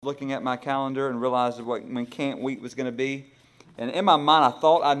looking at my calendar and realized when camp week was going to be. And in my mind, I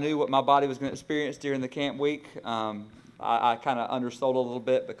thought I knew what my body was going to experience during the camp week. I kind of undersold a little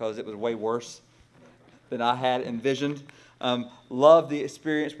bit because it was way worse than I had envisioned. Loved the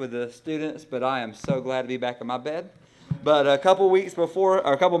experience with the students, but I am so glad to be back in my bed. But a couple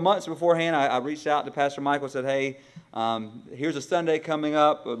months beforehand, I reached out to Pastor Michael and said, hey, here's a Sunday coming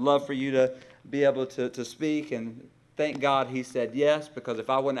up. I'd love for you to be able to speak. And thank God he said yes, because if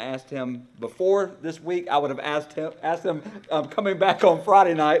I wouldn't have asked him before this week, I would have asked him coming back on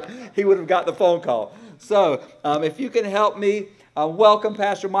Friday night. He would have got the phone call. So if you can help me, welcome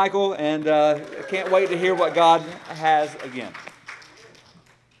Pastor Michael, and can't wait to hear what God has again.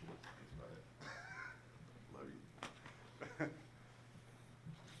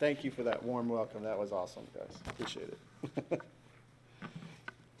 Thank you for that warm welcome. That was awesome, guys. Appreciate it.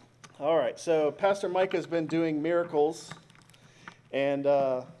 All right, so Pastor Mike has been doing miracles, and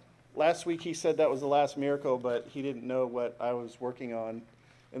last week he said that was the last miracle, but he didn't know what I was working on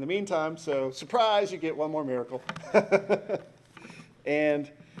in the meantime, so surprise, you get one more miracle.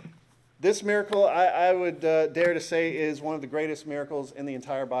 And this miracle, I would dare to say, is one of the greatest miracles in the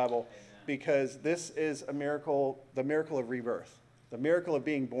entire Bible, because this is a miracle, the miracle of rebirth, the miracle of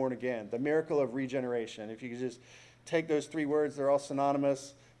being born again, the miracle of regeneration. If you could just take those three words, they're all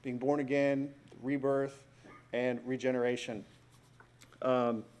synonymous: being born again, rebirth, and regeneration.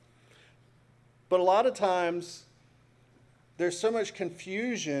 But a lot of times, there's so much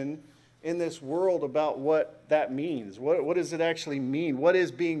confusion in this world about what that means. What does it actually mean? What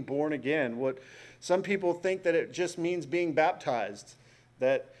is being born again? Some people think that it just means being baptized.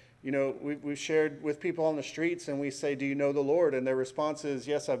 That, we've shared with people on the streets and we say, do you know the Lord? And their response is,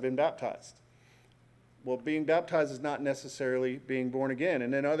 yes, I've been baptized. Well, being baptized is not necessarily being born again.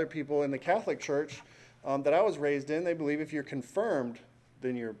 And then other people in the Catholic Church that I was raised in, they believe if you're confirmed,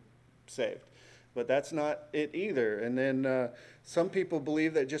 then you're saved. But that's not it either. And then some people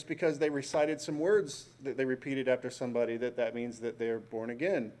believe that just because they recited some words that they repeated after somebody, that means that they're born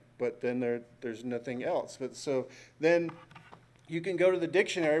again. But then there's nothing else. But so then you can go to the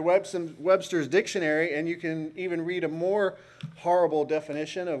dictionary, Webster's dictionary, and you can even read a more horrible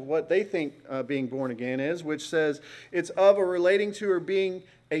definition of what they think being born again is, which says it's of or relating to or being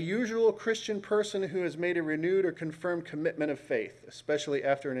a usual Christian person who has made a renewed or confirmed commitment of faith, especially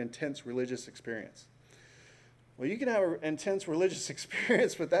after an intense religious experience. Well, you can have an intense religious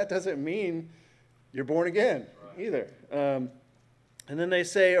experience, but that doesn't mean you're born again either. And then they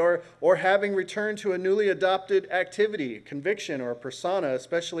say, or having returned to a newly adopted activity, conviction, or persona,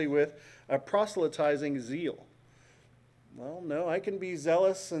 especially with a proselytizing zeal. Well, no, I can be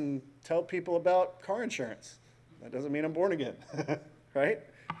zealous and tell people about car insurance. That doesn't mean I'm born again, right?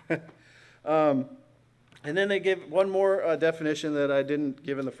 And then they give one more definition that I didn't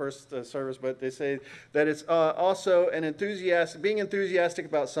give in the first service, but they say that it's also being enthusiastic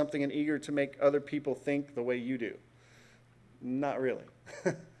about something and eager to make other people think the way you do. Not really.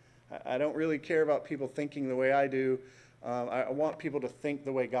 I don't really care about people thinking the way I do. I want people to think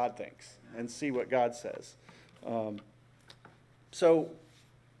the way God thinks and see what God says. So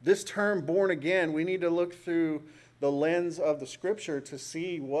this term born again, we need to look through the lens of the scripture to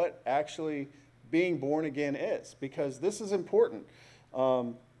see what actually being born again is, because this is important.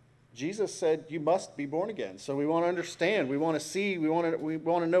 Jesus said you must be born again. So we want to understand, we want to see, we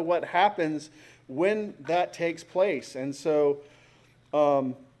want to know what happens when that takes place. And so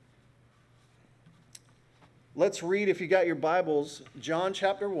let's read, if you got your Bibles, John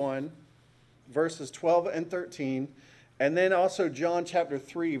chapter 1, verses 12 and 13, and then also John chapter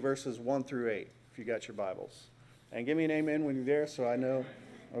 3, verses 1 through 8, if you got your Bibles. And give me an amen when you're there so I know.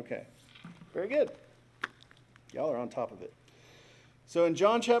 Okay. Very good. Y'all are on top of it. So in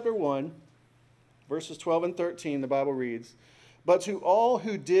John chapter 1, verses 12 and 13, the Bible reads, "But to all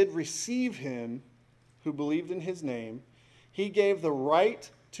who did receive him, who believed in his name, he gave the right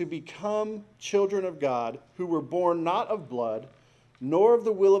to become children of God, who were born not of blood, nor of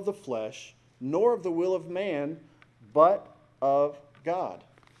the will of the flesh, nor of the will of man, but of God."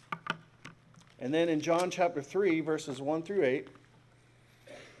 And then in John chapter 3, verses 1 through 8,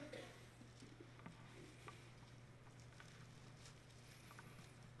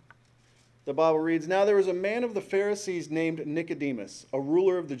 the Bible reads, "Now there was a man of the Pharisees named Nicodemus, a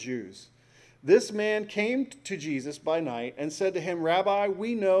ruler of the Jews. This man came to Jesus by night and said to him, 'Rabbi,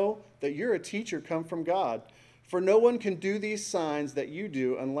 we know that you're a teacher come from God, for no one can do these signs that you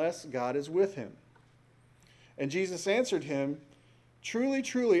do unless God is with him.' And Jesus answered him, 'Truly,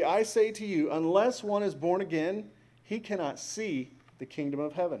 truly, I say to you, unless one is born again, he cannot see the kingdom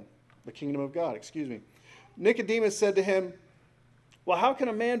of heaven,'" the kingdom of God, excuse me. "Nicodemus said to him, Well, how can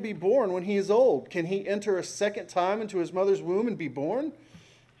a man be born when he is old? Can he enter a second time into his mother's womb and be born?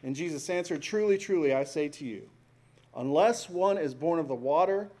 And Jesus answered, truly, truly, I say to you, unless one is born of the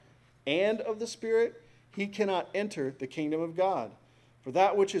water and of the Spirit, he cannot enter the kingdom of God. For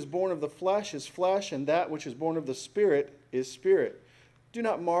that which is born of the flesh is flesh, and that which is born of the Spirit is spirit. Do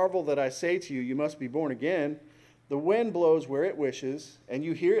not marvel that I say to you, you must be born again. The wind blows where it wishes, and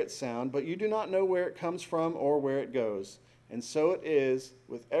you hear its sound, but you do not know where it comes from or where it goes. And so it is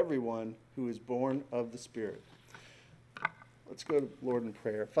with everyone who is born of the Spirit. Let's go to Lord in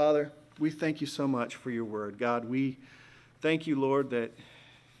prayer. Father, we thank you so much for your word. God, we thank you, Lord, that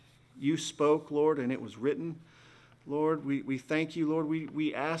you spoke, Lord, and it was written. Lord, we thank you, Lord.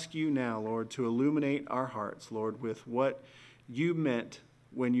 We ask you now, Lord, to illuminate our hearts, Lord, with what you meant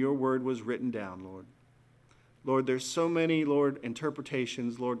when your word was written down, Lord. Lord, there's so many, Lord,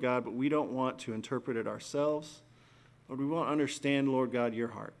 interpretations, Lord God, but we don't want to interpret it ourselves. Lord, we want to understand, Lord God, your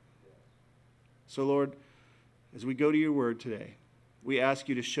heart. So, Lord, as we go to your word today, we ask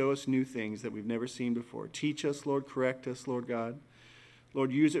you to show us new things that we've never seen before. Teach us, Lord. Correct us, Lord God.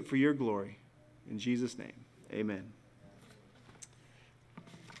 Lord, use it for your glory. In Jesus' name, amen.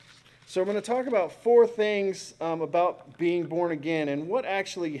 So I'm going to talk about 4 things about being born again and what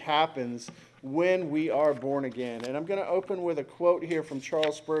actually happens when we are born again. And I'm going to open with a quote here from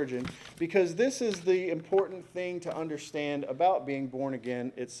Charles Spurgeon, because this is the important thing to understand about being born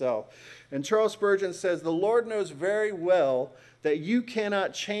again itself. And Charles Spurgeon says, "The Lord knows very well that you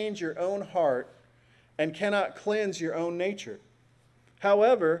cannot change your own heart and cannot cleanse your own nature.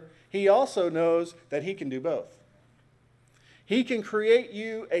 However, he also knows that he can do both. He can create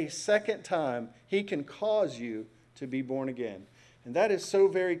you a second time. He can cause you to be born again." And that is so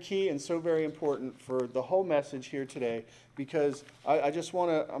very key and so very important for the whole message here today, because I'm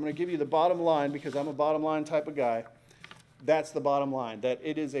going to give you the bottom line, because I'm a bottom line type of guy. That's the bottom line, that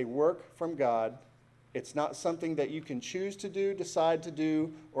it is a work from God. It's not something that you can choose to do, decide to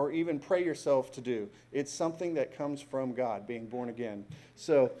do, or even pray yourself to do. It's something that comes from God, being born again.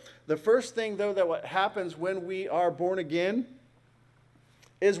 So the first thing, though, that what happens when we are born again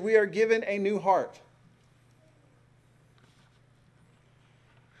is we are given a new heart.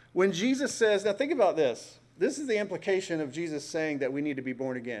 When Jesus says, now think about this. This is the implication of Jesus saying that we need to be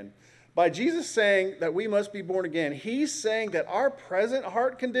born again. By Jesus saying that we must be born again, he's saying that our present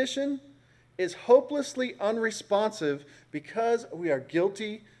heart condition is hopelessly unresponsive because we are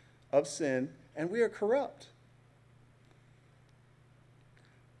guilty of sin and we are corrupt.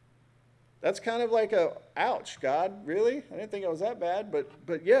 That's kind of like a, ouch, God, really? I didn't think it was that bad,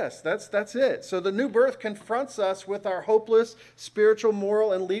 but yes, that's it. So the new birth confronts us with our hopeless spiritual,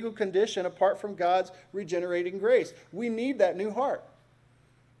 moral, and legal condition apart from God's regenerating grace. We need that new heart.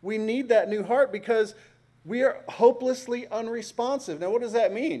 We need that new heart because we are hopelessly unresponsive. Now, what does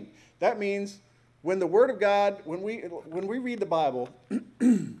that mean? That means when the Word of God, when we read the Bible,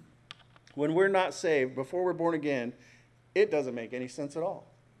 when we're not saved, before we're born again, it doesn't make any sense at all.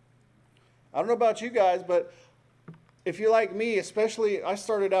 I don't know about you guys, but if you're like me, especially, I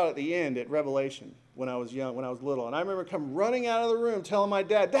started out at the end at Revelation when I was young, when I was little. And I remember coming running out of the room telling my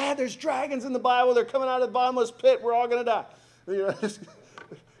dad, "Dad, there's dragons in the Bible. They're coming out of the bottomless pit. We're all going to die." You know,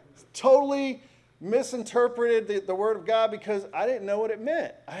 totally misinterpreted the Word of God because I didn't know what it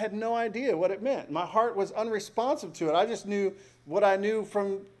meant. I had no idea what it meant. My heart was unresponsive to it. I just knew what I knew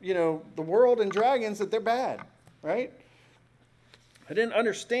from, the world and dragons, that they're bad, right? I didn't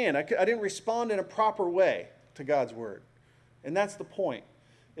understand. I didn't respond in a proper way to God's word. And that's the point,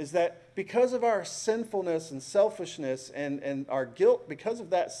 is that because of our sinfulness and selfishness and our guilt, because of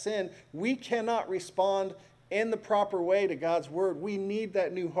that sin, we cannot respond in the proper way to God's word. We need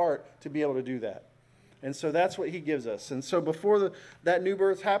that new heart to be able to do that. And so that's what he gives us. And so before that new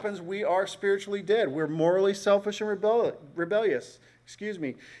birth happens, we are spiritually dead. We're morally selfish and rebellious,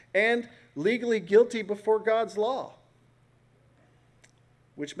 and legally guilty before God's law,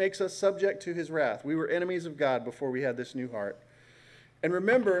 which makes us subject to his wrath. We were enemies of God before we had this new heart. And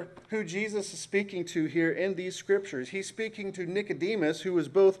remember who Jesus is speaking to here in these scriptures. He's speaking to Nicodemus, who was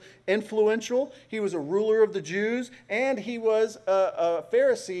both influential, he was a ruler of the Jews, and he was a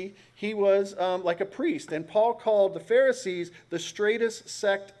Pharisee. He was like a priest. And Paul called the Pharisees the straightest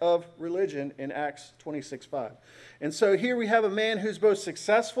sect of religion in Acts 26:5. And so here we have a man who's both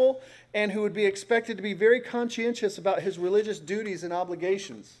successful and who would be expected to be very conscientious about his religious duties and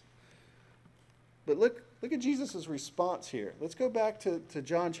obligations. But look at Jesus' response here. Let's go back to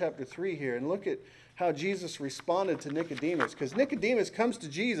John chapter 3 here and look at how Jesus responded to Nicodemus. Because Nicodemus comes to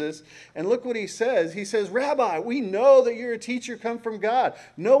Jesus, and look what he says. He says, "Rabbi, we know that you're a teacher come from God.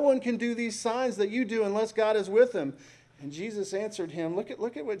 No one can do these signs that you do unless God is with him." And Jesus answered him. Look at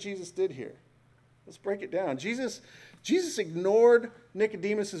what Jesus did here. Let's break it down. Jesus ignored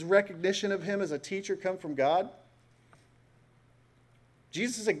Nicodemus' recognition of him as a teacher come from God.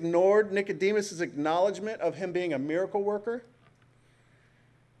 Jesus ignored Nicodemus' acknowledgement of him being a miracle worker.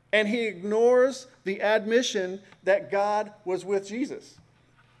 And he ignores the admission that God was with Jesus.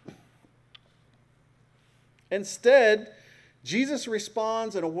 Instead, Jesus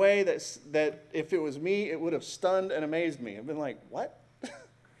responds in a way that if it was me, it would have stunned and amazed me. I've been like, what?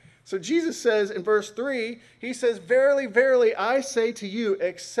 So Jesus says in verse 3, he says, "Verily, verily, I say to you,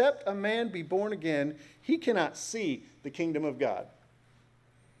 except a man be born again, he cannot see the kingdom of God."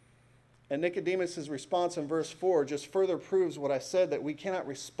 And Nicodemus' response in verse 4 just further proves what I said, that we cannot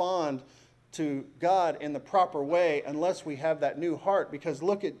respond to God in the proper way unless we have that new heart. Because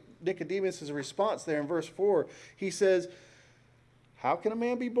look at Nicodemus' response there in verse 4. He says, "How can a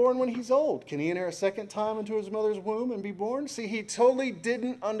man be born when he's old? Can he enter a second time into his mother's womb and be born?" See, he totally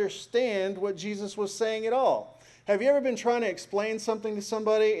didn't understand what Jesus was saying at all. Have you ever been trying to explain something to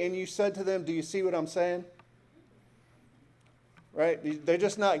somebody and you said to them, "Do you see what I'm saying?" Right? They're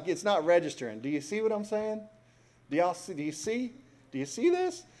just not, it's not registering. Do you see what I'm saying? Do you see? Do you see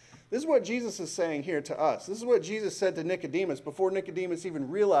this? This is what Jesus is saying here to us. This is what Jesus said to Nicodemus before Nicodemus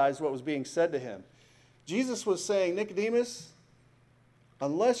even realized what was being said to him. Jesus was saying, "Nicodemus,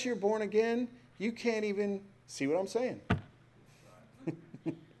 unless you're born again, you can't even see what I'm saying."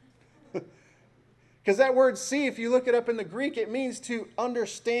 Because that word "see," if you look it up in the Greek, it means to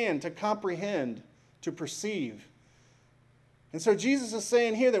understand, to comprehend, to perceive. And so Jesus is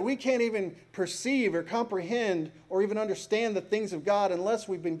saying here that we can't even perceive or comprehend or even understand the things of God unless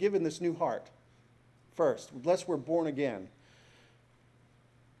we've been given this new heart first, unless we're born again.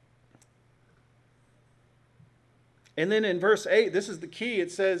 And then in verse 8, this is the key.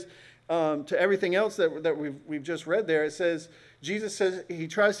 It says to everything else that we've just read there, it says, Jesus says, he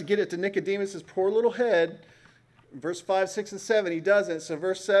tries to get it to Nicodemus' poor little head. Verse 5, 6, and 7, he doesn't. So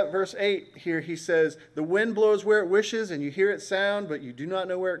verse 8 here, he says, "The wind blows where it wishes, and you hear its sound, but you do not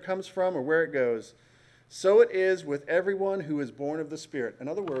know where it comes from or where it goes. So it is with everyone who is born of the Spirit." In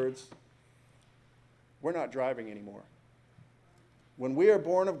other words, we're not driving anymore. When we are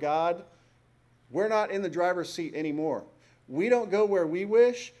born of God, we're not in the driver's seat anymore. We don't go where we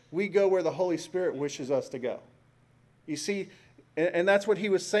wish. We go where the Holy Spirit wishes us to go. You see, and that's what he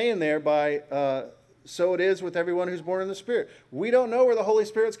was saying there by... so it is with everyone who's born in the Spirit. We don't know where the Holy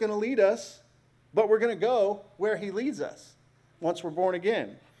Spirit's going to lead us, but we're going to go where he leads us once we're born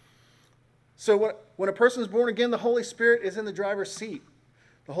again. So when a person is born again, the Holy Spirit is in the driver's seat.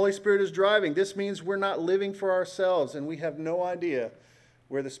 The Holy Spirit is driving. This means we're not living for ourselves, and we have no idea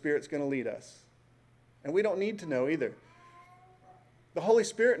where the Spirit's going to lead us. And we don't need to know either. The Holy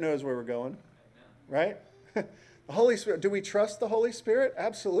Spirit knows where we're going, right? The Holy Spirit. Do we trust the Holy Spirit?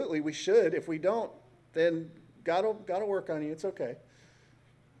 Absolutely, we should. If we don't, then God will work on you. It's okay.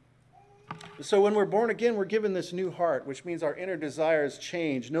 So when we're born again, we're given this new heart, which means our inner desires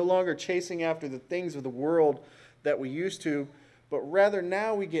change. No longer chasing after the things of the world that we used to, but rather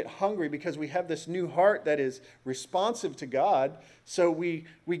now we get hungry because we have this new heart that is responsive to God. So we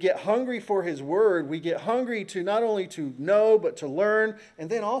get hungry for his word. We get hungry to not only to know, but to learn, and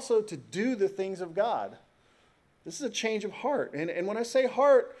then also to do the things of God. This is a change of heart. And when I say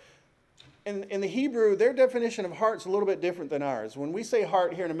heart, in the Hebrew, their definition of heart is a little bit different than ours. When we say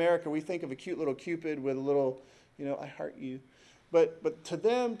heart here in America, we think of a cute little Cupid with a little, I heart you. But to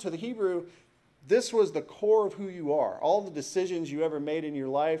them, to the Hebrew, this was the core of who you are. All the decisions you ever made in your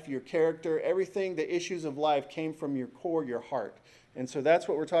life, your character, everything, the issues of life came from your core, your heart. And so that's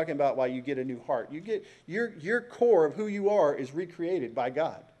what we're talking about why you get a new heart. You get your core of who you are is recreated by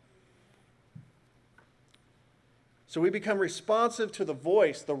God. So we become responsive to the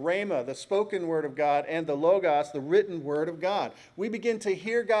voice, the rhema, the spoken word of God, and the logos, the written word of God. We begin to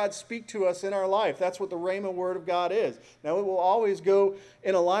hear God speak to us in our life. That's what the rhema word of God is. Now, it will always go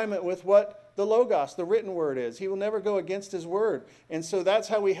in alignment with what the logos, the written word, is. He will never go against his word. And so that's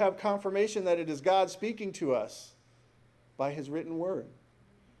how we have confirmation that it is God speaking to us, by his written word.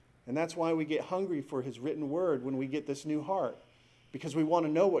 And that's why we get hungry for his written word when we get this new heart. Because we want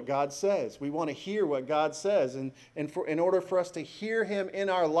to know what God says. We want to hear what God says. And in order for us to hear him in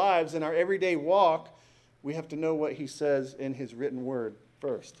our lives, in our everyday walk, we have to know what he says in his written word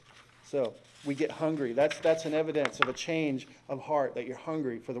first. So we get hungry. That's an evidence of a change of heart, that you're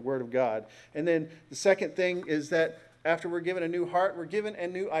hungry for the word of God. And then the second thing is that after we're given a new heart, we're given a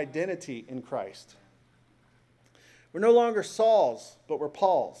new identity in Christ. We're no longer Saul's, but we're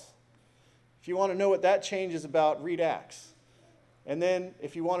Paul's. If you want to know what that change is about, read Acts. And then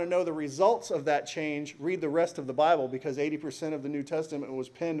if you want to know the results of that change, read the rest of the Bible, because 80% of the New Testament was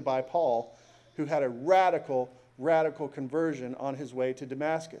penned by Paul, who had a radical conversion on his way to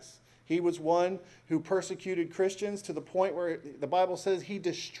Damascus. He was one who persecuted Christians to the point where the Bible says he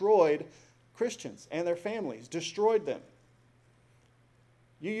destroyed Christians and their families, destroyed them.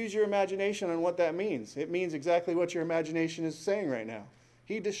 You use your imagination on what that means. It means exactly what your imagination is saying right now.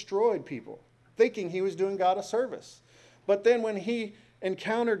 He destroyed people, thinking he was doing God a service. But then when he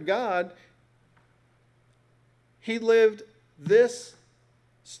encountered God, he lived this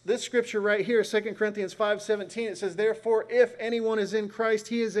scripture right here, 2 Corinthians 5:17. It says, therefore, if anyone is in Christ,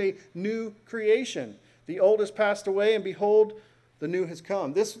 he is a new creation. The old has passed away, and behold, the new has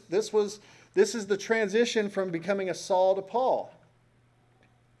come. This is the transition from becoming a Saul to Paul.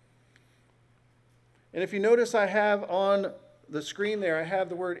 And if you notice, I have on the screen there, I have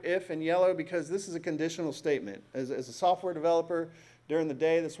the word if in yellow, because this is a conditional statement. As a software developer, during the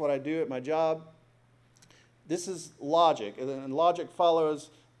day, that's what I do at my job. This is logic, and logic follows: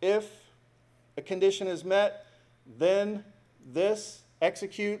 if a condition is met, then this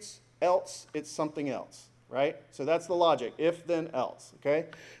executes, else it's something else, right? So that's the logic: if, then, else, okay?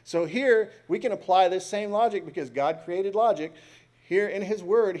 So here, we can apply this same logic because God created logic. Here in his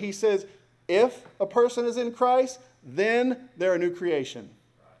word, he says, if a person is in Christ, then they're a new creation.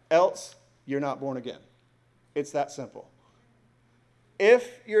 Else, you're not born again. It's that simple.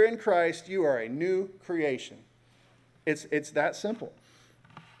 If you're in Christ, you are a new creation. It's that simple.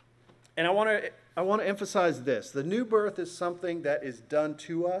 And I want to emphasize this. The new birth is something that is done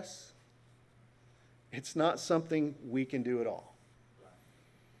to us. It's not something we can do at all.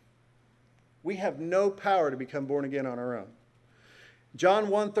 We have no power to become born again on our own. John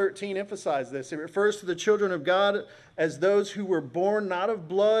 1:13 emphasized this. It refers to the children of God as those who were born not of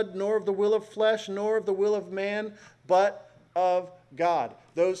blood, nor of the will of flesh, nor of the will of man, but of God.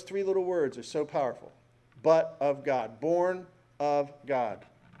 Those three little words are so powerful. But of God. Born of God.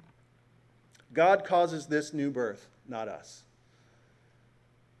 God causes this new birth, not us.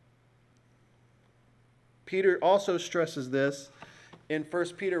 Peter also stresses this in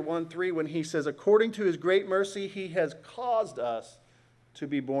 1 Peter 1:3 when he says, according to his great mercy, he has caused us to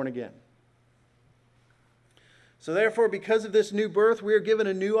be born again. So therefore, because of this new birth, we are given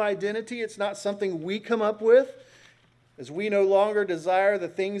a new identity. It's not something we come up with. As we no longer desire the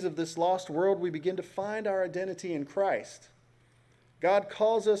things of this lost world, we begin to find our identity in Christ. God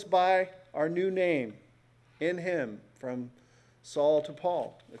calls us by our new name in him, from Saul to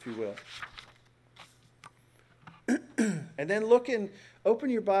Paul, if you will. And then open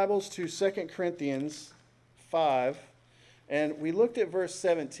your Bibles to 2 Corinthians 5. And we looked at verse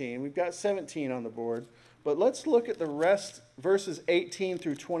 17. We've got 17 on the board. But let's look at the rest, verses 18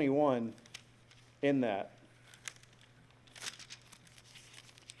 through 21 in that.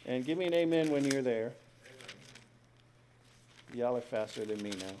 And give me an amen when you're there. Y'all are faster than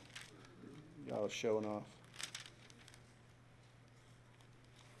me now. Y'all are showing off.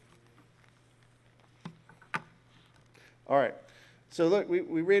 All right. So look,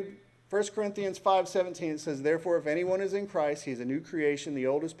 we read 1 Corinthians 5:17. It says, therefore, if anyone is in Christ, he is a new creation. The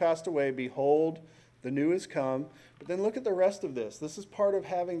old has passed away. Behold, the new has come. But then look at the rest of this. This is part of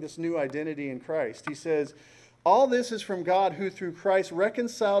having this new identity in Christ. He says, all this is from God, who through Christ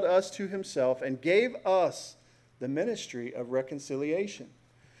reconciled us to himself and gave us the ministry of reconciliation.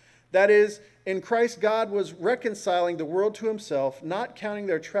 That is, in Christ God was reconciling the world to himself, not counting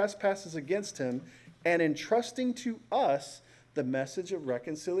their trespasses against him, and entrusting to us the message of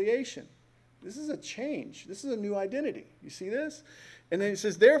reconciliation. This is a change. This is a new identity. You see this? And then he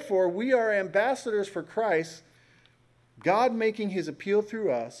says, therefore, we are ambassadors for Christ, God making his appeal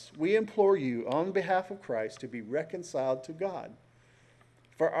through us. We implore you on behalf of Christ to be reconciled to God.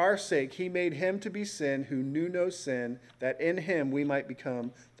 For our sake, he made him to be sin who knew no sin, that in him we might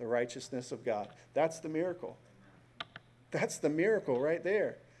become the righteousness of God. That's the miracle. That's the miracle right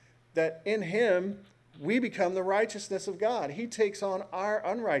there. That in him we become the righteousness of God. He takes on our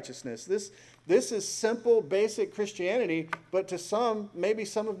unrighteousness. This is simple, basic Christianity, but to some, maybe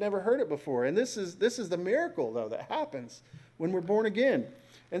some have never heard it before. And this is the miracle, though, that happens when we're born again.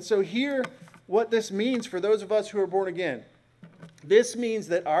 And so here, what this means for those of us who are born again. This means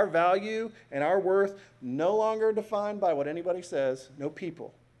that our value and our worth no longer defined by what anybody says, no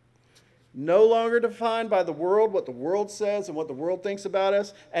people. No longer defined by the world, what the world says and what the world thinks about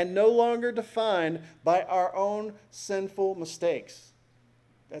us, and no longer defined by our own sinful mistakes.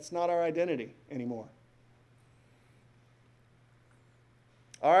 That's not our identity anymore.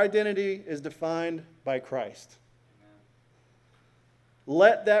 Our identity is defined by Christ.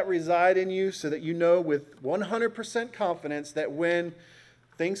 Let that reside in you so that you know with 100% confidence that when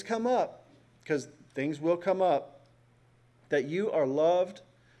things come up, because things will come up, that you are loved.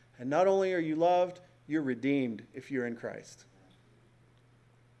 And not only are you loved, you're redeemed if you're in Christ.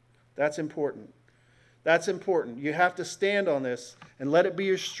 That's important. That's important. You have to stand on this and let it be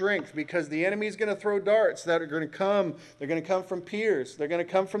your strength, because the enemy's going to throw darts that are going to come. They're going to come from peers. They're going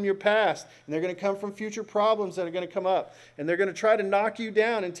to come from your past. And they're going to come from future problems that are going to come up. And they're going to try to knock you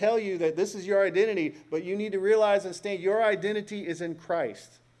down and tell you that this is your identity. But you need to realize and stand, your identity is in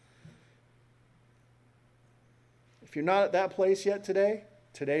Christ. If you're not at that place yet today,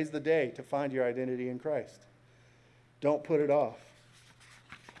 today's the day to find your identity in Christ. Don't put it off.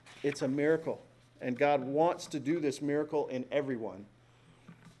 It's a miracle. And God wants to do this miracle in everyone.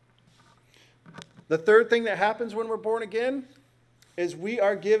 The third thing that happens when we're born again is we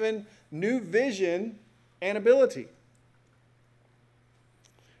are given new vision and ability.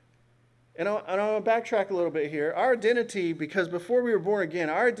 And I'm going to backtrack a little bit here. Our identity, because before we were born again,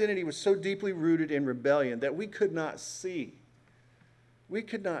 our identity was so deeply rooted in rebellion that we could not see. We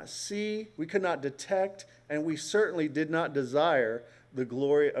could not see, we could not detect, and we certainly did not desire the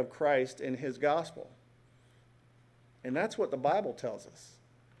glory of Christ in his gospel. And that's what the Bible tells us.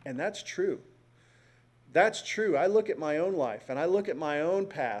 And that's true. That's true. I look at my own life and I look at my own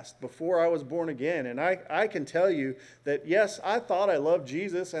past before I was born again. And I can tell you that, yes, I thought I loved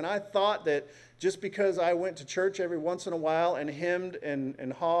Jesus. And I thought that just because I went to church every once in a while and hymned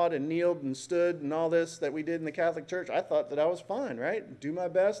and hawed and kneeled and stood and all this that we did in the Catholic Church, I thought that I was fine, right? Do my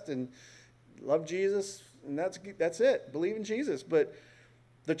best and love Jesus. And that's it. Believe in Jesus. But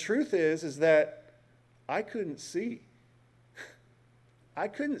the truth is that I couldn't see. I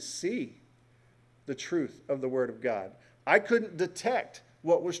couldn't see the truth of the Word of God. I couldn't detect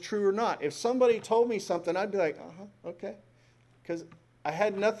what was true or not. If somebody told me something, I'd be like, okay. Because I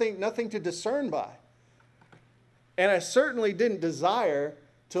had nothing to discern by. And I certainly didn't desire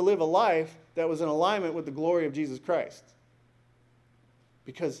to live a life that was in alignment with the glory of Jesus Christ.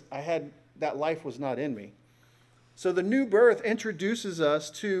 Because that life was not in me. So the new birth introduces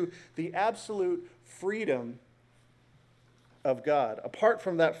us to the absolute freedom of God. Apart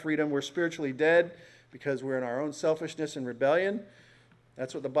from that freedom, we're spiritually dead because we're in our own selfishness and rebellion.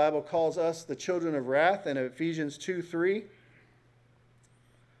 That's what the Bible calls us, the children of wrath, in Ephesians 2:3.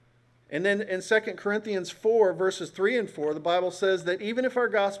 And then in 2 Corinthians 4, verses 3 and 4, the Bible says that even if our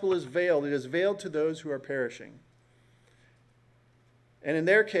gospel is veiled, it is veiled to those who are perishing. And in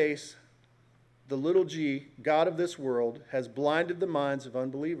their case, the little g, God of this world, has blinded the minds of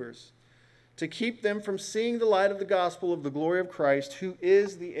unbelievers to keep them from seeing the light of the gospel of the glory of Christ, who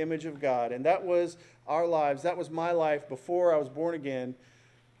is the image of God. And that was our lives. That was my life before I was born again.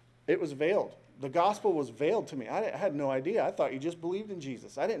 It was veiled. The gospel was veiled to me. I had no idea. I thought you just believed in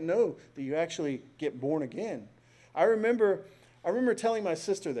Jesus. I didn't know that you actually get born again. I remember telling my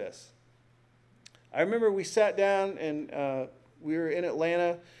sister this. I remember we sat down and we were in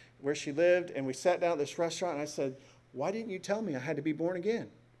Atlanta where she lived, and we sat down at this restaurant, and I said, why didn't you tell me I had to be born again?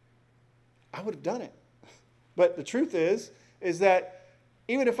 I would have done it. But the truth is that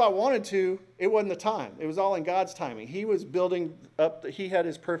even if I wanted to, it wasn't the time. It was all in God's timing. He was building up, he had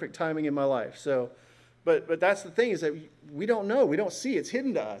his perfect timing in my life. So, but that's the thing, is that we don't know. We don't see. It's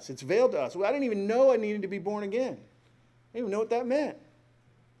hidden to us. It's veiled to us. Well, I didn't even know I needed to be born again. I didn't even know what that meant.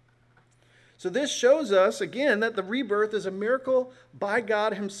 So this shows us, again, that the rebirth is a miracle by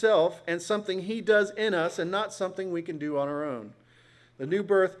God himself and something he does in us and not something we can do on our own. The new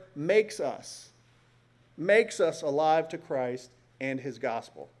birth makes us alive to Christ and his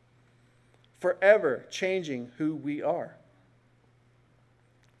gospel, forever changing who we are.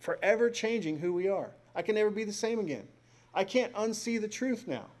 Forever changing who we are. I can never be the same again. I can't unsee the truth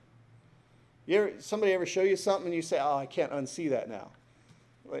now. Somebody ever show you something and you say, I can't unsee that now?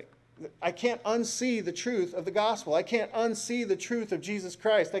 I can't unsee the truth of the gospel. I can't unsee the truth of Jesus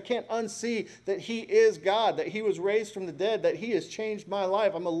Christ. I can't unsee that he is God, that he was raised from the dead, that he has changed my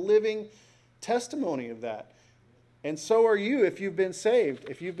life. I'm a living testimony of that. And so are you if you've been saved,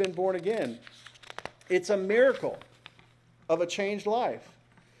 if you've been born again. It's a miracle of a changed life.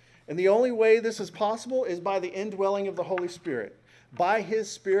 And the only way this is possible is by the indwelling of the Holy Spirit. By his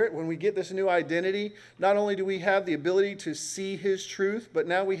Spirit, when we get this new identity, not only do we have the ability to see his truth, but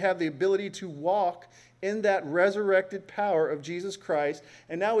now we have the ability to walk in that resurrected power of Jesus Christ.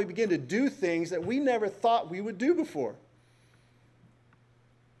 And now we begin to do things that we never thought we would do before.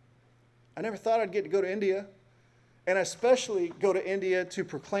 I never thought I'd get to go to India, and especially go to India to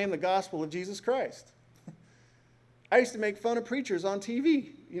proclaim the gospel of Jesus Christ. I used to make fun of preachers on TV.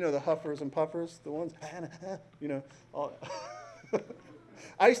 You know, the huffers and puffers, the ones, all...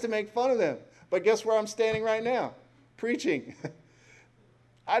 I used to make fun of them. But guess where I'm standing right now? Preaching.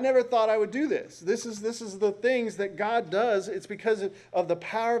 I never thought I would do this. This is the things that God does. It's because of the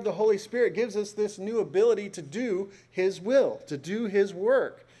power of the Holy Spirit gives us this new ability to do His will, to do His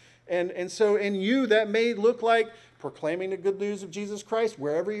work. And so in you, that may look like proclaiming the good news of Jesus Christ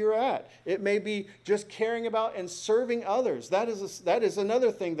wherever you're at. It may be just caring about and serving others. That is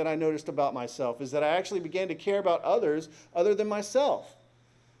another thing that I noticed about myself, is that I actually began to care about others other than myself.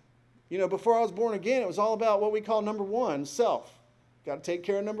 You know, before I was born again, it was all about what we call number one, self. Got to take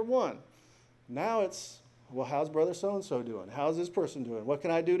care of number one. Now it's, well, how's brother so-and-so doing? How's this person doing? What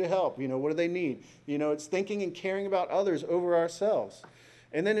can I do to help? You know, what do they need? You know, it's thinking and caring about others over ourselves.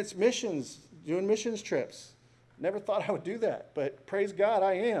 And then it's missions, doing missions trips. Never thought I would do that, but praise God,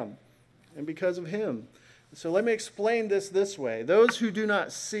 I am, and because of Him. So let me explain this way. Those who do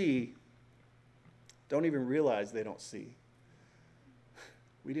not see don't even realize they don't see.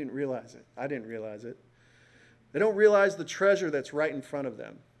 We didn't realize it. I didn't realize it. They don't realize the treasure that's right in front of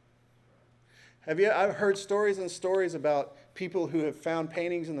them. I've heard stories and stories about people who have found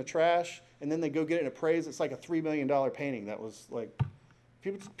paintings in the trash, and then they go get it and appraised. It's like a $3 million painting. That was like,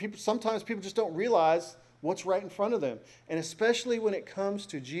 sometimes people just don't realize what's right in front of them. And especially when it comes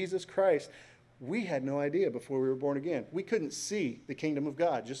to Jesus Christ, we had no idea before we were born again. We couldn't see the kingdom of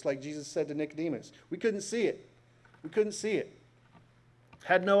God, just like Jesus said to Nicodemus. We couldn't see it. We couldn't see it.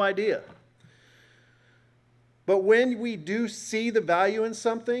 Had no idea. But when we do see the value in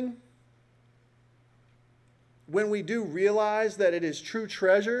something, when we do realize that it is true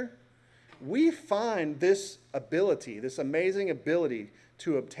treasure, we find this ability, this amazing ability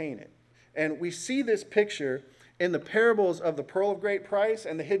to obtain it. And we see this picture in the parables of the pearl of great price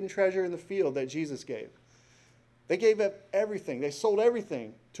and the hidden treasure in the field that Jesus gave. They gave up everything. They sold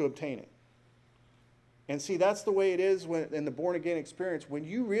everything to obtain it. And see, that's the way it is in the born-again experience. When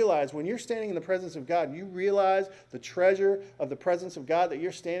you realize, when you're standing in the presence of God, you realize the treasure of the presence of God that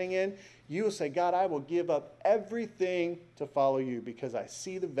you're standing in, you will say, God, I will give up everything to follow you because I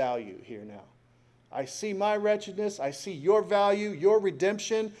see the value here now. I see my wretchedness. I see your value, your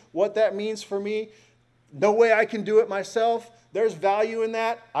redemption, what that means for me. No way I can do it myself. There's value in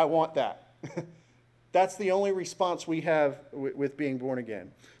that. I want that. That's the only response we have with being born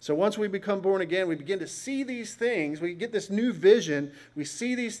again. So once we become born again, we begin to see these things. We get this new vision. We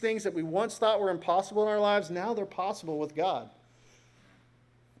see these things that we once thought were impossible in our lives. Now they're possible with God.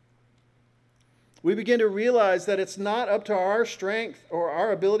 We begin to realize that it's not up to our strength or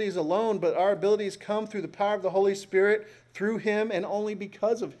our abilities alone, but our abilities come through the power of the Holy Spirit, through Him, and only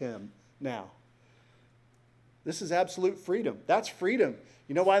because of Him now. This is absolute freedom. That's freedom.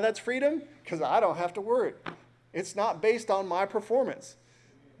 You know why that's freedom? Because I don't have to worry. It's not based on my performance.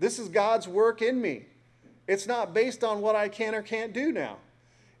 This is God's work in me. It's not based on what I can or can't do now.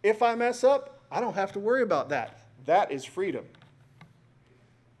 If I mess up, I don't have to worry about that. That is freedom.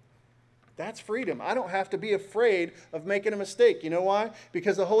 That's freedom. I don't have to be afraid of making a mistake. You know why?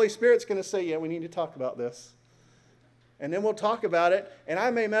 Because the Holy Spirit's going to say, yeah, we need to talk about this. And then we'll talk about it, and I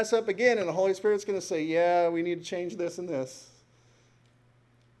may mess up again, and the Holy Spirit's going to say, yeah, we need to change this and this.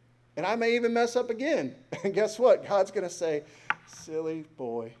 And I may even mess up again. And guess what? God's going to say, silly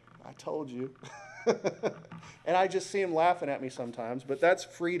boy, I told you. And I just see Him laughing at me sometimes, but that's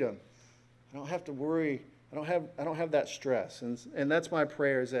freedom. I don't have to worry. I don't have that stress. And that's my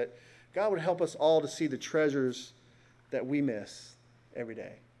prayer, is that God would help us all to see the treasures that we miss every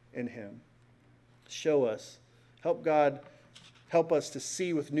day in Him. Show us. Help God help us to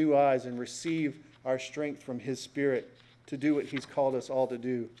see with new eyes and receive our strength from His Spirit to do what He's called us all to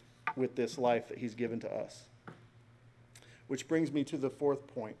do with this life that He's given to us. Which brings me to the fourth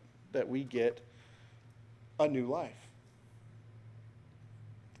point, that we get a new life.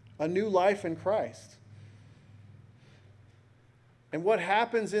 A new life in Christ. And what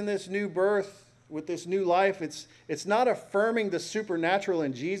happens in this new birth, with this new life, it's not affirming the supernatural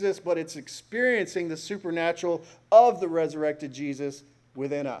in Jesus, but it's experiencing the supernatural of the resurrected Jesus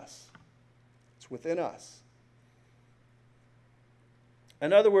within us. It's within us.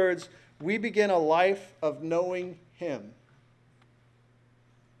 In other words, we begin a life of knowing Him.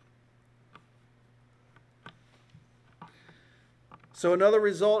 So another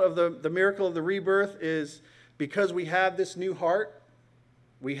result of the miracle of the rebirth is, because we have this new heart,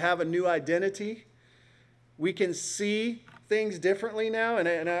 we have a new identity. We can see things differently now. And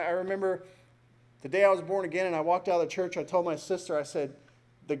I remember the day I was born again and I walked out of the church, I told my sister, I said,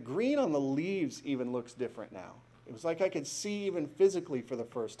 the green on the leaves even looks different now. It was like I could see even physically for the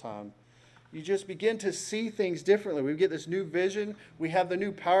first time. You just begin to see things differently. We get this new vision. We have the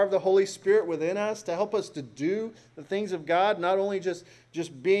new power of the Holy Spirit within us to help us to do the things of God, not only just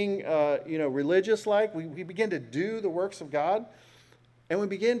being religious like. We begin to do the works of God, and we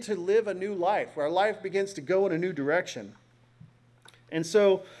begin to live a new life, where our life begins to go in a new direction. And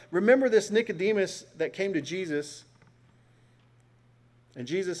so remember this Nicodemus that came to Jesus, and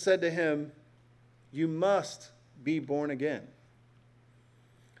Jesus said to him, "You must be born again."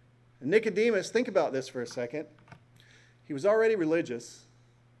 And Nicodemus, think about this for a second. He was already religious.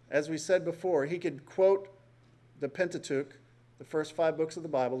 As we said before, he could quote the Pentateuch, the first 5 books of the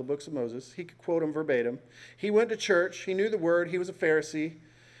Bible, the books of Moses. He could quote them verbatim. He went to church. He knew the word. He was a Pharisee.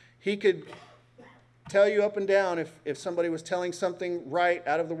 He could tell you up and down if somebody was telling something right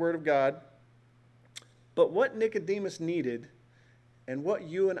out of the word of God. But what Nicodemus needed, and what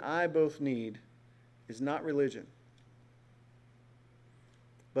you and I both need, is not religion,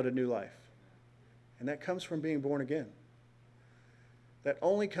 but a new life. And that comes from being born again. That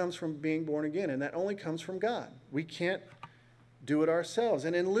only comes from being born again, and that only comes from God. We can't do it ourselves.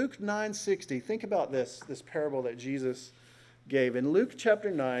 And in Luke 9:60, think about this parable that Jesus gave. In Luke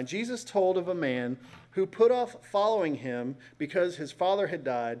chapter 9, Jesus told of a man who put off following him because his father had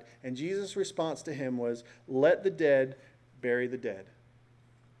died, and Jesus' response to him was, "Let the dead bury the dead."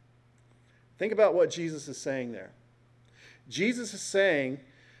 Think about what Jesus is saying there. Jesus is saying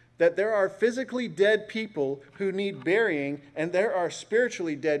that there are physically dead people who need burying, and there are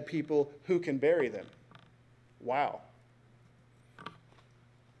spiritually dead people who can bury them. Wow.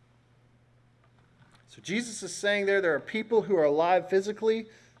 So Jesus is saying there are people who are alive physically,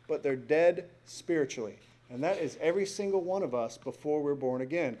 but they're dead spiritually. And that is every single one of us before we're born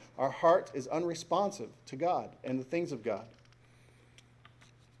again. Our heart is unresponsive to God and the things of God.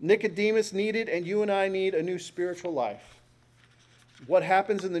 Nicodemus needed, and you and I need, a new spiritual life. What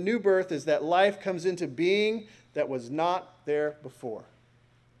happens in the new birth is that life comes into being that was not there before.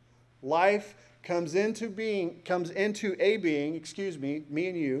 Life comes into a being, me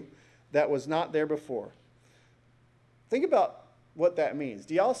and you, that was not there before. Think about what that means.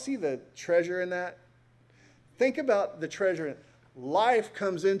 Do y'all see the treasure in that? Think about the treasure. Life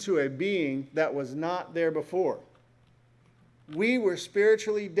comes into a being that was not there before. We were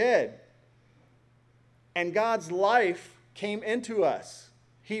spiritually dead, and God's life came into us.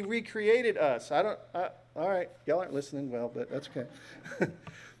 He recreated us. All right, y'all aren't listening well, but that's okay.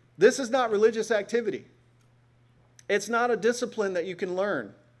 This is not religious activity. It's not a discipline that you can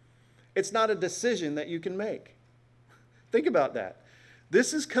learn. It's not a decision that you can make. Think about that.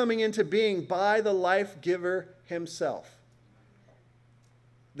 This is coming into being by the life giver himself.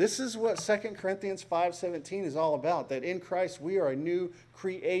 This is what 2 Corinthians 5:17 is all about, that in Christ we are a new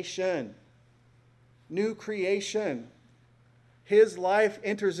creation. New creation. His life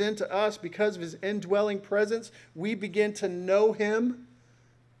enters into us because of his indwelling presence. We begin to know him,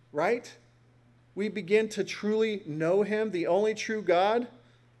 right? We begin to truly know him, the only true God.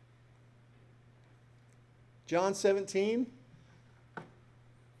 John 17.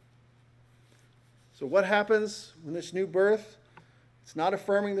 So what happens in this new birth? It's not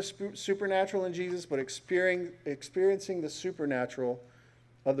affirming the supernatural in Jesus, but experiencing the supernatural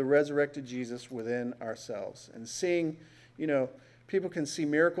of the resurrected Jesus within ourselves. And seeing, people can see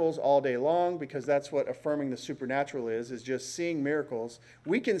miracles all day long because that's what affirming the supernatural is just seeing miracles.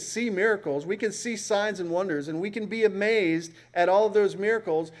 We can see miracles, we can see signs and wonders, and we can be amazed at all of those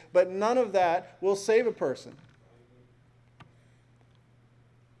miracles, but none of that will save a person.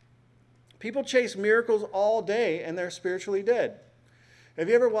 People chase miracles all day and they're spiritually dead. Have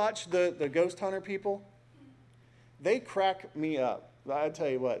you ever watched the ghost hunter people? They crack me up. I tell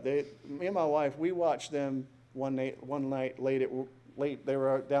you what, me and my wife, we watched them one night late. They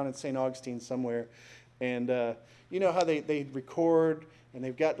were down in St. Augustine somewhere, and you know how they record and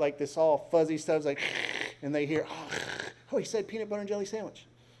they've got like this all fuzzy stuff, it's like, and they hear, oh, he said peanut butter and jelly sandwich.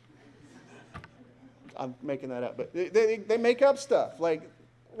 I'm making that up, but they make up stuff like.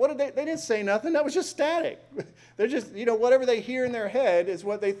 What did they didn't say nothing. That was just static. They're just, whatever they hear in their head is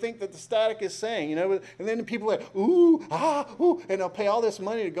what they think that the static is saying, And then people are like, ooh, ooh, and they'll pay all this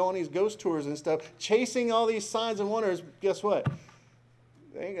money to go on these ghost tours and stuff, chasing all these signs and wonders. Guess what?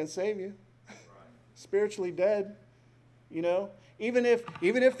 They ain't going to save you. Right. Spiritually dead, Even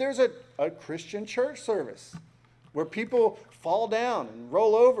if there's a Christian church service where people fall down and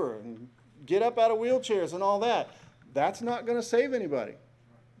roll over and get up out of wheelchairs and all that, that's not going to save anybody.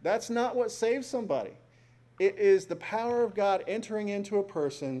 That's not what saves somebody. It is the power of God entering into a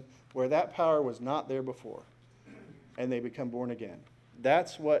person where that power was not there before, and they become born again.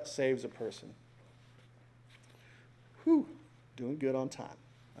 That's what saves a person. Whew, doing good on time.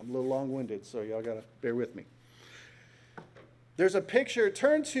 I'm a little long-winded, so y'all got to bear with me. There's a picture.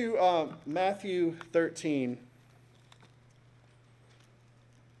 Turn to Matthew 13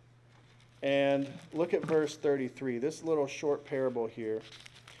 and look at verse 33. This little short parable here.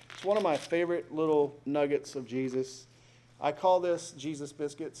 It's one of my favorite little nuggets of Jesus. I call this Jesus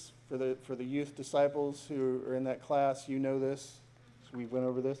biscuits for the youth disciples who are in that class. You know this. So we went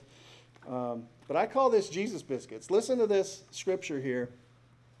over this. But I call this Jesus biscuits. Listen to this scripture here.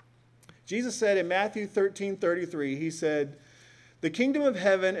 Jesus said in Matthew 13:33, he said, "The kingdom of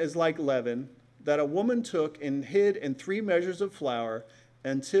heaven is like leaven that a woman took and hid in 3 measures of flour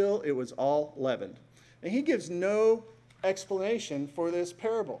until it was all leavened." And he gives no explanation for this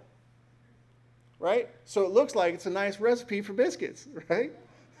parable. Right? So it looks like it's a nice recipe for biscuits, right?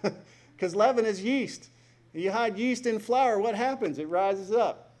 Because leaven is yeast. You hide yeast in flour, what happens? It rises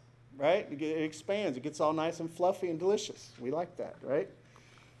up, right? It expands. It gets all nice and fluffy and delicious. We like that, right?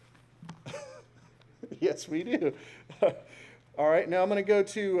 Yes, we do. All right, now I'm going to go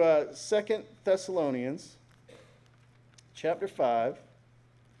to 2 Thessalonians chapter 5.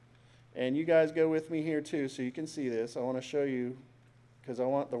 And you guys go with me here too so you can see this. I want to show you because I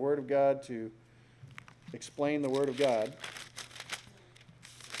want the Word of God to explain the Word of God.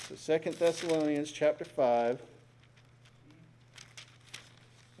 So 2 Thessalonians chapter 5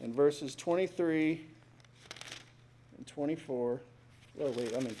 and verses 23 and 24. Oh,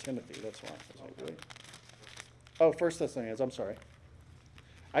 wait, I'm in Timothy. That's why. Oh, 1 Thessalonians. I'm sorry.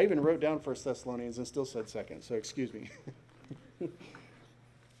 I even wrote down 1 Thessalonians and still said 2nd, so excuse me.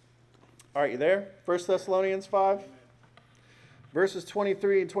 All right, you there? 1 Thessalonians 5. Verses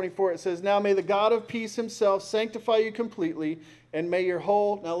 23 and 24, it says, "Now may the God of peace himself sanctify you completely, and may your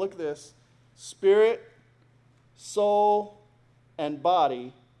whole," now look at this, "spirit, soul, and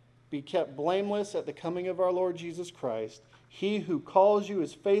body be kept blameless at the coming of our Lord Jesus Christ. He who calls you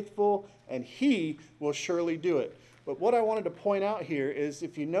is faithful, and he will surely do it." But what I wanted to point out here is,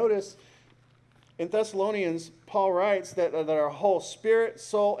 if you notice, in Thessalonians, Paul writes that our whole spirit,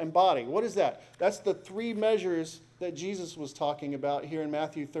 soul, and body. What is that? That's the 3 measures that Jesus was talking about here in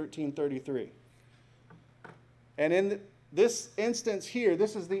Matthew 13:33. And in this instance here,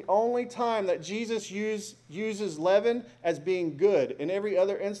 this is the only time that Jesus uses leaven as being good. In every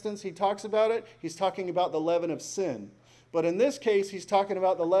other instance he talks about it, he's talking about the leaven of sin. But in this case, he's talking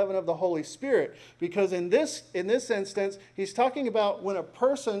about the leaven of the Holy Spirit. Because in this instance, he's talking about when a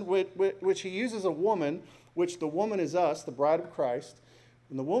person, which he uses a woman, which the woman is us, the bride of Christ,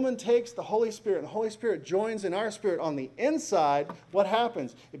 when the woman takes the Holy Spirit, and the Holy Spirit joins in our spirit on the inside, what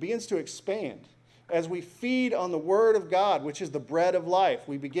happens? It begins to expand. As we feed on the Word of God, which is the bread of life,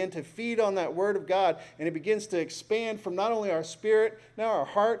 we begin to feed on that Word of God, and it begins to expand from not only our spirit, now our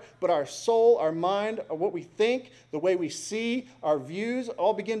heart, but our soul, our mind, what we think, the way we see, our views,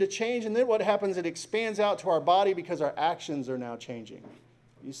 all begin to change. And then what happens? It expands out to our body because our actions are now changing.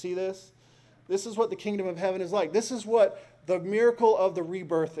 You see this? This is what the kingdom of heaven is like. This is what the miracle of the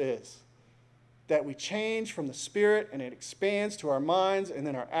rebirth is. That we change from the spirit and it expands to our minds and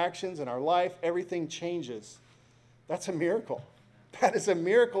then our actions and our life. Everything changes. That's a miracle. That is a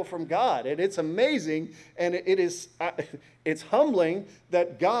miracle from God. And it's amazing and it's humbling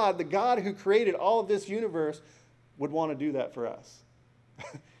that God, the God who created all of this universe, would want to do that for us.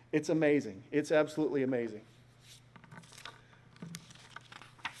 It's amazing. It's absolutely amazing.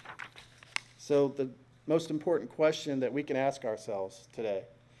 So the most important question that we can ask ourselves today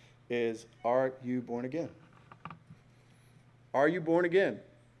is, are you born again? Are you born again?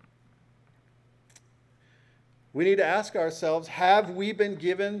 We need to ask ourselves, have we been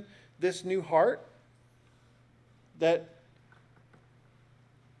given this new heart that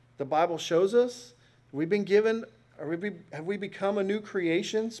the Bible shows us? Have we become a new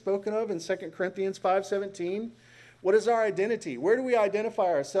creation spoken of in 2 Corinthians 5:17? What is our identity? Where do we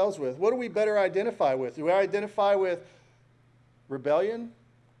identify ourselves with? What do we better identify with? Do we identify with rebellion?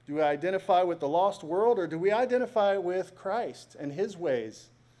 Do we identify with the lost world, or do we identify with Christ and his ways?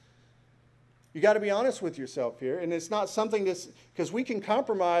 You got to be honest with yourself here. And it's not something that's, because we can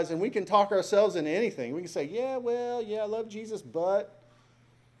compromise and we can talk ourselves into anything. We can say, yeah, I love Jesus, but.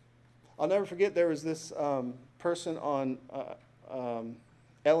 I'll never forget, there was this person on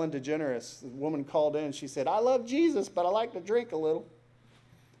Ellen DeGeneres. The woman called in and she said, I love Jesus, but I like to drink a little.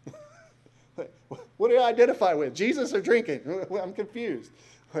 What do you identify with? Jesus or drinking? I'm confused.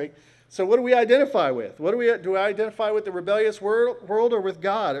 So what do we identify with? Do we identify with the rebellious world or with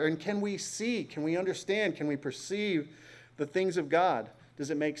God? And can we see, can we understand, can we perceive the things of God? Does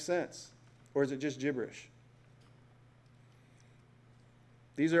it make sense? Or is it just gibberish?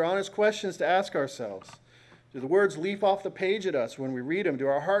 These are honest questions to ask ourselves. Do the words leap off the page at us when we read them? Do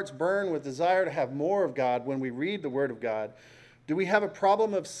our hearts burn with desire to have more of God when we read the Word of God? Do we have a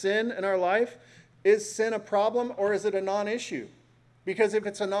problem of sin in our life? Is sin a problem or is it a non-issue? Because if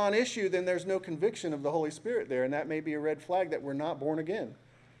it's a non-issue, then there's no conviction of the Holy Spirit there, and that may be a red flag that we're not born again.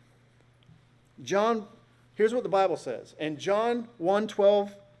 Here's what the Bible says. In John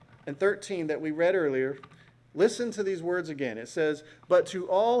 1:12 and 13 that we read earlier, listen to these words again. It says, "But to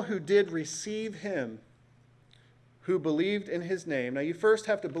all who did receive him, who believed in his name." Now you first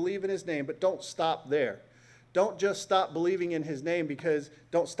have to believe in his name, but don't stop there. Don't just stop believing in his name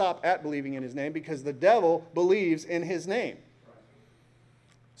don't stop at believing in his name because the devil believes in his name.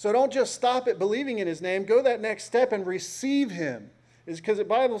 So don't just stop at believing in his name. Go that next step and receive him. Is because the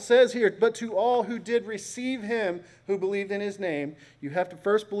Bible says here, "But to all who did receive him, who believed in his name," you have to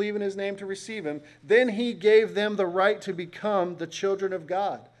first believe in his name to receive him. "Then he gave them the right to become the children of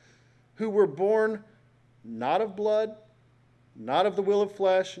God, who were born not of blood, not of the will of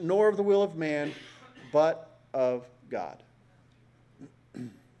flesh, nor of the will of man, but of God."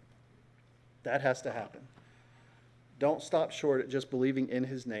 That has to happen. Don't stop short at just believing in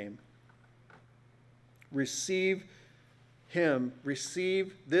his name. Receive him.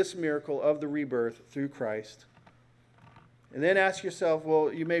 Receive this miracle of the rebirth through Christ. And then ask yourself,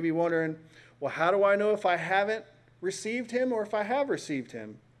 well, you may be wondering, well, how do I know if I haven't received him or if I have received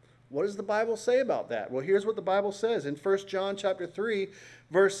him? What does the Bible say about that? Well, here's what the Bible says. In 1 John chapter 3,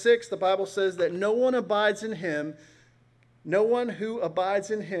 verse 6, the Bible says that no one who abides in him,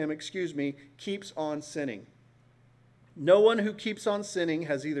 keeps on sinning. No one who keeps on sinning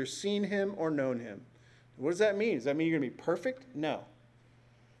has either seen him or known him. What does that mean? Does that mean you're going to be perfect? No.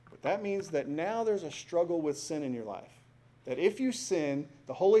 But that means that now there's a struggle with sin in your life. That if you sin,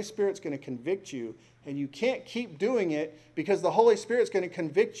 the Holy Spirit's going to convict you, and you can't keep doing it because the Holy Spirit's going to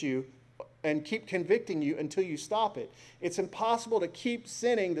convict you and keep convicting you until you stop it. It's impossible to keep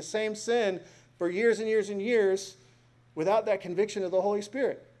sinning the same sin for years and years and years without that conviction of the Holy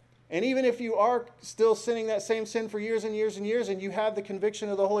Spirit. And even if you are still sinning that same sin for years and years and years and you have the conviction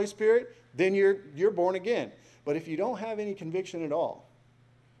of the Holy Spirit, then you're born again. But if you don't have any conviction at all,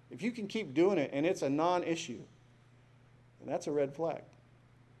 if you can keep doing it and it's a non-issue, then that's a red flag.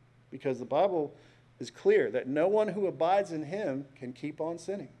 Because the Bible is clear that no one who abides in him can keep on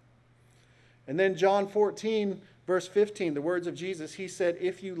sinning. And then John 14, verse 15, the words of Jesus, he said,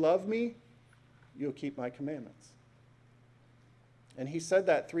 "If you love me, you'll keep my commandments." And he said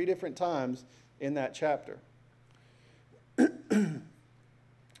that 3 different times in that chapter.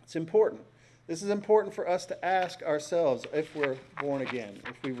 It's important. This is important for us to ask ourselves if we're born again,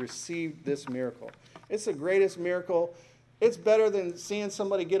 if we received this miracle. It's the greatest miracle. It's better than seeing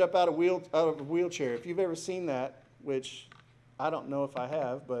somebody get up out of a wheelchair. If you've ever seen that, which I don't know if I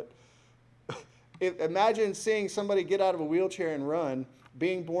have, but imagine seeing somebody get out of a wheelchair and run.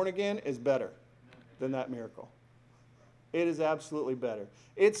 Being born again is better than that miracle. It is absolutely better.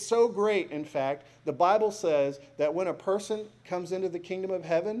 It's so great, in fact, the Bible says that when a person comes into the kingdom of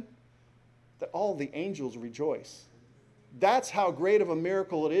heaven, that all the angels rejoice. That's how great of a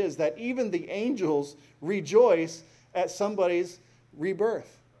miracle it is, that even the angels rejoice at somebody's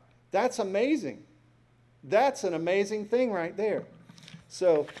rebirth. That's amazing. That's an amazing thing right there.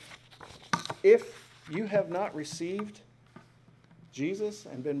 So, if you have not received Jesus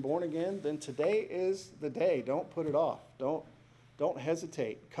and been born again, then today is the day. Don't put it off. Don't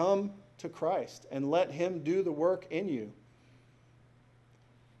hesitate. Come to Christ and let him do the work in you.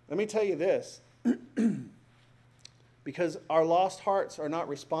 Let me tell you this. Because our lost hearts are not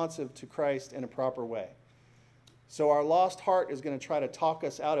responsive to Christ in a proper way. So our lost heart is going to try to talk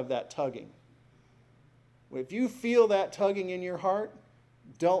us out of that tugging. If you feel that tugging in your heart,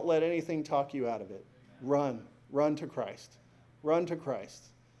 don't let anything talk you out of it. Run to Christ. Run to Christ.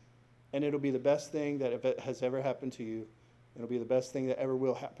 And it'll be the best thing that has ever happened to you. It'll be the best thing that ever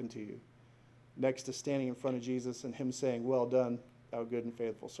will happen to you. Next to standing in front of Jesus and him saying, "Well done, thou good and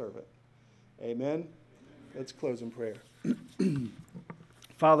faithful servant." Amen? Let's close in prayer.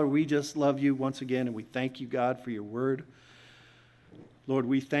 Father, we just love you once again, and we thank you, God, for your word. Lord,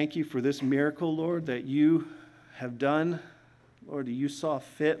 we thank you for this miracle, Lord, that you have done. Lord, that you saw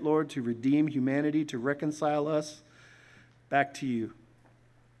fit, Lord, to redeem humanity, to reconcile us back to you.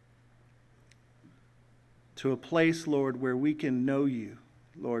 To a place, Lord, where we can know you,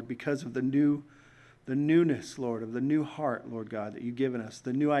 Lord, because of the newness, Lord, of the new heart, Lord God, that you've given us,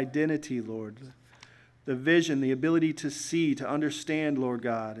 the new identity, Lord, the vision, the ability to see, to understand, Lord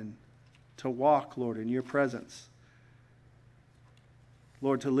God, and to walk, Lord, in your presence.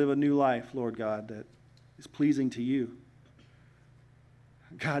 Lord, to live a new life, Lord God, that is pleasing to you.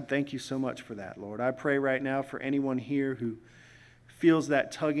 God, thank you so much for that, Lord. I pray right now for anyone here who feels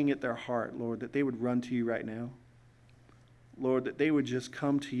that tugging at their heart, Lord, that they would run to you right now. Lord, that they would just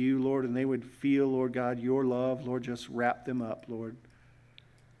come to you, Lord, and they would feel, Lord God, your love, Lord, just wrap them up, Lord.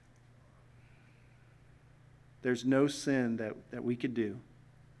 There's no sin that we could do,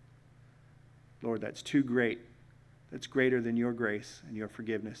 Lord, that's too great, that's greater than your grace and your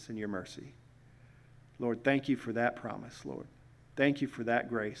forgiveness and your mercy. Lord, thank you for that promise, Lord. Thank you for that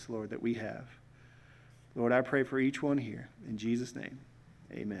grace, Lord, that we have. Lord, I pray for each one here. In Jesus' name,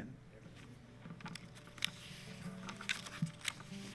 amen.